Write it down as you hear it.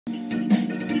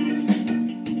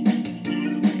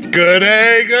Good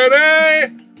day, good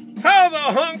day. How the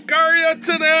hunk are you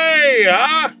today,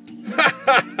 huh?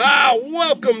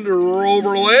 Welcome to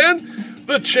Rover Land,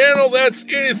 the channel that's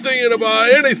anything and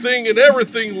about anything and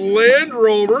everything Land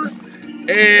Rover.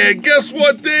 And guess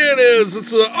what day it is?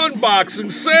 It's an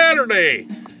unboxing Saturday.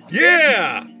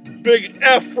 Yeah, big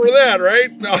F for that,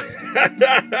 right?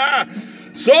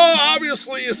 So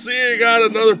obviously you see I got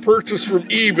another purchase from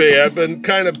eBay. I've been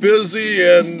kind of busy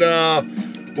and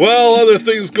well, other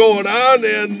things going on,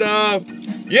 and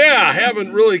yeah, I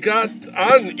haven't really got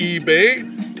on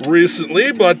eBay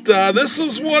recently, but this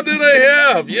is one that I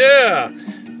have. Yeah,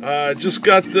 I just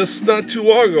got this not too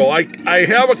long ago. I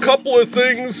have a couple of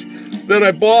things that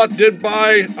I did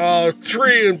buy,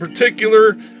 three in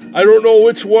particular. I don't know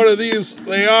which one of these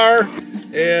they are,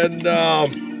 and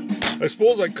I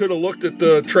suppose I could have looked at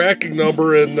the tracking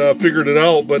number and figured it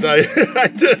out, but I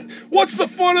did. What's the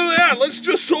fun of that? Let's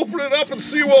just open it up and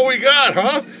see what we got,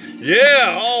 huh?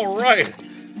 Yeah, all right.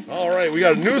 All right, we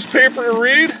got a newspaper to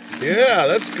read. Yeah,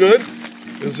 that's good.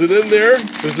 Is it in there?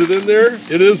 Is it in there?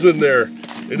 It is in there.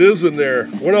 It is in there.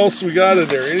 What else we got in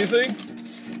there? Anything?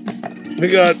 We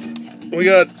got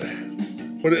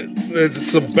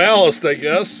it's some ballast, I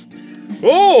guess.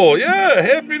 Oh, yeah,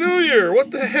 Happy New Year. What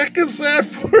the heck is that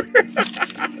for?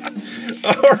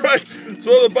 All right,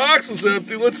 so the box is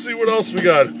empty. Let's see what else we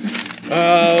got.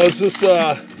 Is this,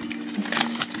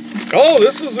 oh,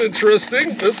 this is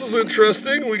interesting. This is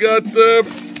interesting. We got the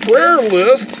prayer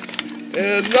list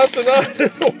and nothing on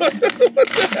it. What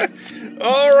the heck?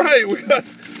 All right, we got,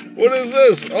 what is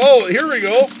this? Oh, here we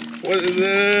go.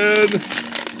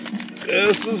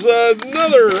 This is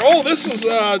another, oh, this is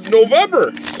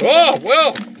November. Oh,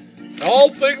 well, all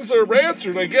things are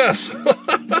answered, I guess.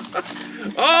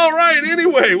 All right,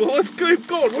 anyway, well, let's keep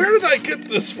going. Where did I get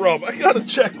this from? I got to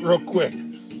check real quick.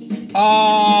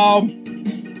 I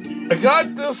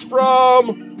got this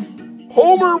from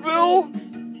Homerville,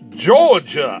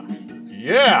 Georgia.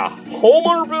 Yeah,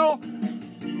 Homerville,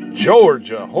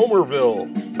 Georgia. Homerville.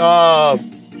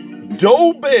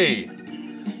 Doe Bay.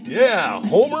 Yeah,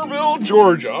 Homerville,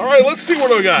 Georgia. All right, let's see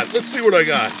what I got. Let's see what I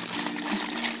got.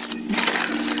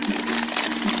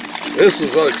 This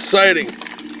is exciting.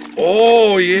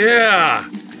 Oh, yeah.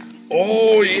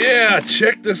 Oh, yeah.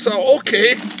 Check this out.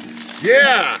 Okay.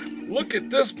 Yeah. Look at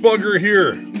this bugger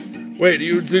here. Wait,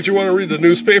 did you want to read the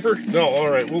newspaper? No, all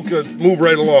right. We'll move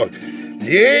right along.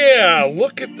 Yeah,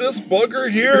 look at this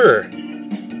bugger here.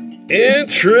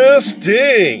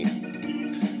 Interesting.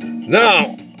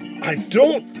 Now, I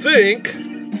don't think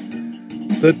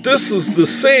that this is the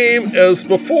same as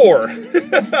before.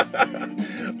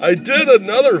 I did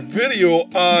another video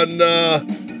on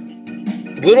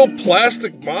little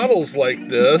plastic models like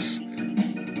this.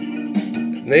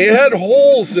 And they had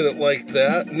holes in it like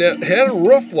that, and it had a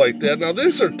roof like that. Now,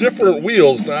 these are different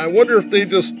wheels. Now, I wonder if they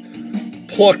just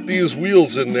plucked these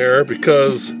wheels in there,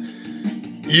 because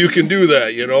you can do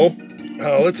that, you know.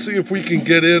 Let's see if we can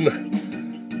get in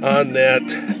on that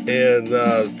and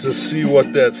to see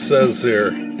what that says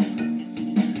there.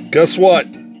 Guess what?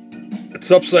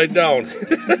 It's upside down.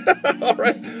 All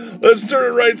right, let's turn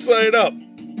it right side up.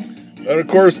 And of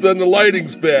course, then the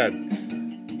lighting's bad.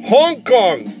 Hong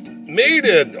Kong, made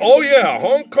in. Oh yeah,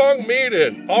 Hong Kong, made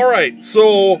in. All right,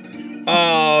 so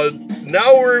now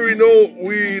we know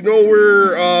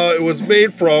where it was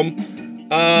made from.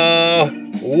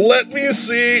 Let me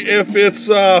see if it's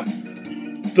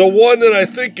the one that I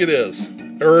think it is,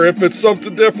 or if it's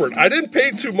something different. I didn't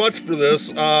pay too much for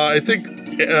this. I think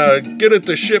get it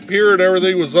to ship here and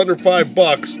everything was under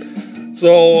 $5.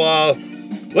 So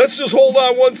let's just hold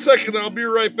on 1 second. I'll be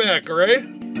right back. All right.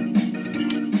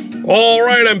 All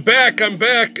right, I'm back,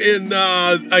 and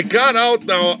I got out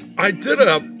now. I did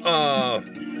I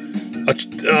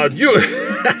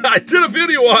did a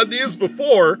video on these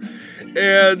before,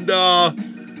 and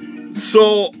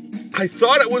so I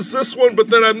thought it was this one, but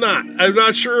then I'm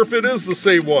not sure if it is the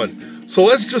same one. So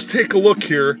let's just take a look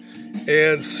here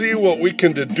and see what we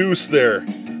can deduce there.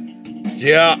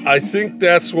 Yeah, I think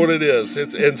that's what it is.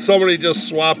 And somebody just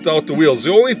swapped out the wheels.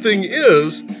 The only thing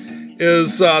is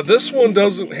this one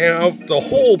doesn't have the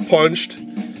hole punched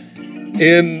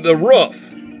in the roof.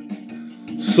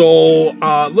 So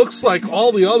looks like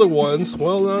all the other ones,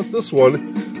 well, not this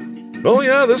one. Oh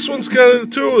yeah, this one's got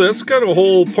it too. That's got a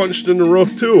hole punched in the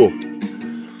roof too.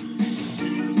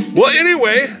 Well,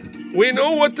 anyway, we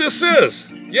know what this is.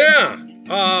 Yeah.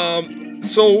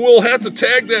 So we'll have to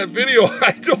tag that video.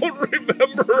 I don't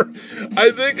remember.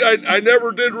 I think I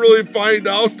never did really find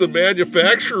out the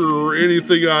manufacturer or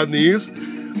anything on these.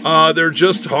 They're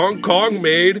just Hong Kong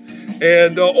made.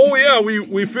 And oh yeah,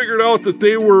 we figured out that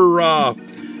they were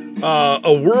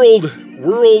a world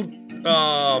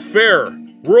fair,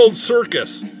 World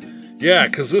Circus. Yeah,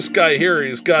 because this guy here,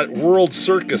 he's got World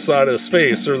Circus on his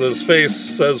face, or his face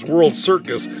says World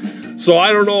Circus. So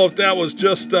I don't know if that was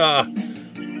just, I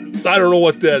don't know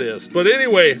what that is. But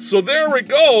anyway, so there we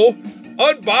go.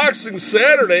 Unboxing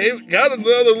Saturday. Got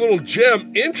another little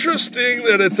gem. Interesting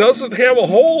that it doesn't have a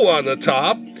hole on the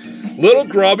top. Little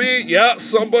grubby. Yeah,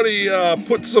 somebody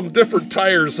put some different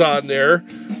tires on there,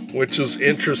 which is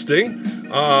interesting.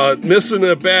 Missing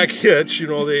a back hitch. You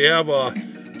know, they have a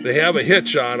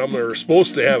hitch on them. They're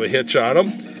supposed to have a hitch on them.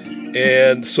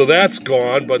 And so that's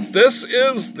gone. But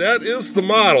that is the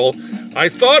model. I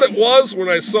thought it was when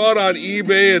I saw it on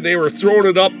eBay and they were throwing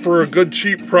it up for a good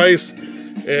cheap price.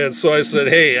 And so I said,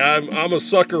 hey, I'm a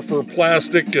sucker for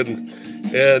plastic and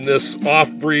this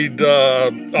off-brand.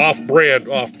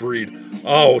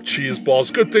 Oh, cheese balls.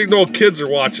 Good thing no kids are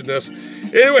watching this.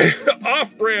 Anyway,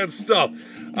 off-brand stuff.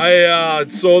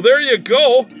 So there you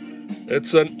go.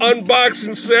 It's an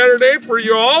unboxing Saturday for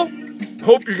you all.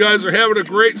 Hope you guys are having a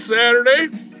great Saturday.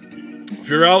 If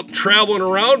you're out traveling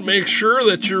around, make sure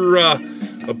that you're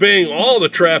obeying all the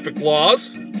traffic laws.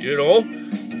 You know,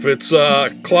 if it's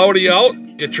cloudy out,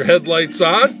 get your headlights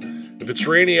on. If it's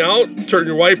rainy out, turn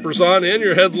your wipers on and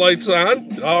your headlights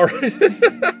on. All right.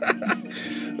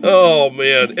 Oh,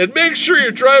 man. And make sure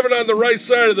you're driving on the right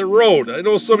side of the road. I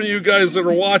know some of you guys that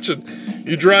are watching,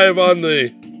 you drive on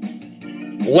the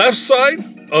left side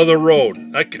of the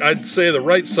road. I'd say the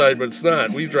right side, but it's not.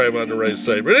 We drive on the right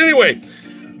side. But anyway,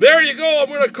 there you go. I'm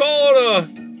going to call it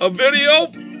a video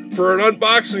for an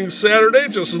unboxing Saturday.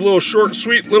 Just a little short,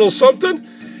 sweet little something.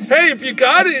 Hey, if you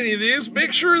got any of these,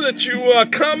 make sure that you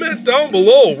comment down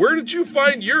below. Where did you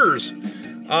find yours?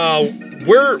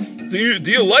 Where do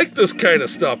you like this kind of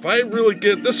stuff?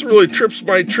 This really trips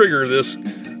my trigger, this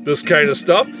kind of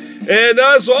stuff. And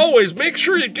as always, make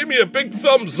sure you give me a big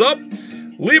thumbs up.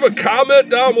 Leave a comment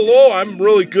down below. I'm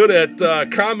really good at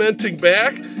commenting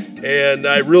back, and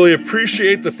I really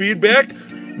appreciate the feedback.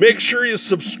 Make sure you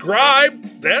subscribe.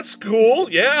 That's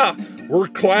cool. Yeah, we're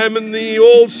climbing the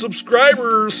old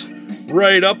subscribers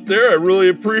right up there. I really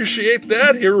appreciate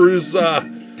that. Here is,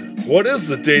 what is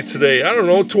the date today? I don't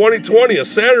know, 2020, a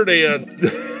Saturday on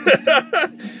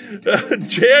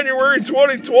January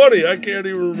 2020. I can't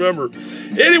even remember.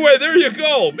 Anyway, there you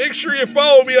go. Make sure you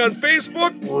follow me on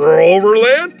Facebook, Rover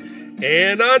Land,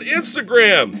 and on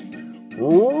Instagram,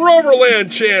 Rover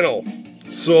Land Channel.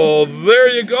 So there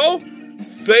you go.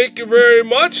 Thank you very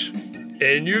much.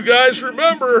 And you guys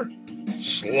remember,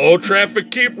 slow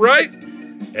traffic, keep right,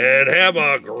 and have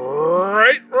a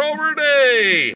great Rover day.